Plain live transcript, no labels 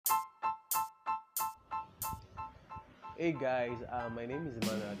Hey guys, my name is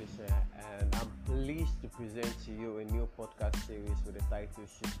Emmanuel Adesanya, and I'm pleased to present to you a new podcast series with the title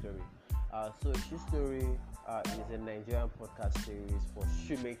Shoe Story. Shoe Story is a Nigerian podcast series for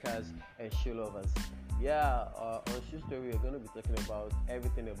shoemakers and shoe lovers. On Shoe Story, we're going to be talking about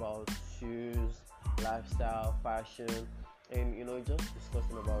everything about shoes, lifestyle, fashion, and just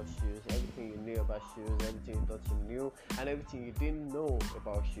discussing about shoes, everything you knew about shoes, everything you thought you knew, and everything you didn't know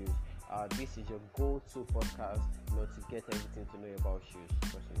about shoes. This is your go-to podcast, to get everything to know about shoes.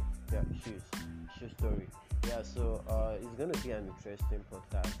 Shoe story. It's gonna be an interesting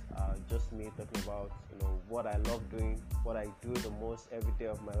podcast. Just me talking about what I love doing, what I do the most every day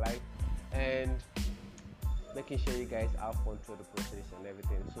of my life, and making sure you guys have fun through the process and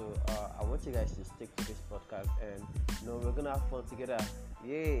everything. I want you guys to stick to this podcast, and we're gonna have fun together.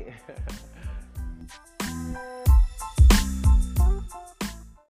 Yay!